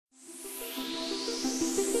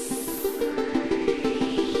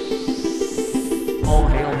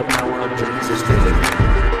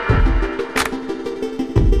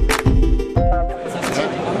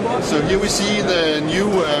we see the new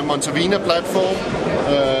Montavina platform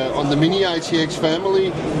on the Mini-ITX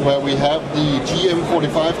family, where we have the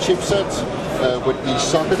GM45 chipset with the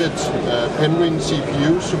socketed Penguin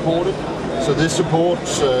CPU supported. So this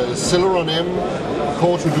supports Celeron M,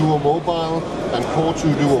 Core 2 Duo Mobile and Core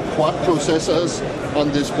 2 Duo Quad processors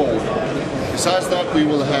on this board. Besides that, we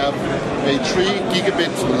will have a 3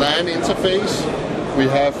 gigabit LAN interface. We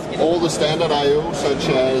have all the standard I/O such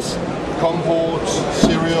as COM ports,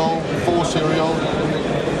 serial, 4 serial,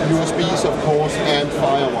 USBs of course, and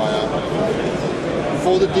FireWire.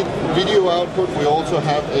 For the video output, we also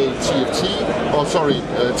have a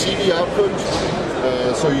TV output,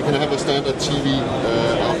 so you can have a standard TV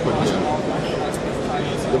output here.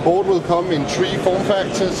 The board will come in 3 form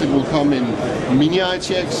factors. It will come in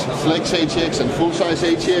Mini-ITX, Flex ATX, and full-size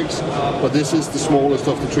ATX, but this is the smallest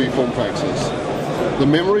of the 3 form factors. The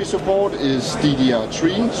memory support is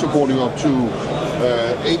DDR3, supporting up to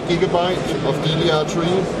 8 GB of DDR3.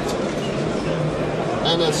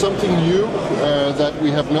 And something new that we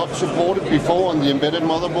have not supported before on the embedded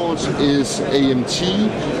motherboards is AMT,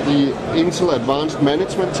 the Intel Advanced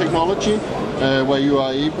Management Technology, where you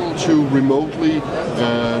are able to remotely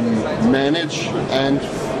manage and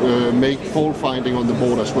make fault finding on the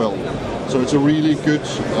board as well. So it's a really good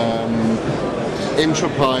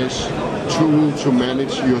enterprise tool to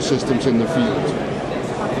manage your systems in the field.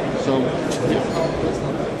 So, yeah.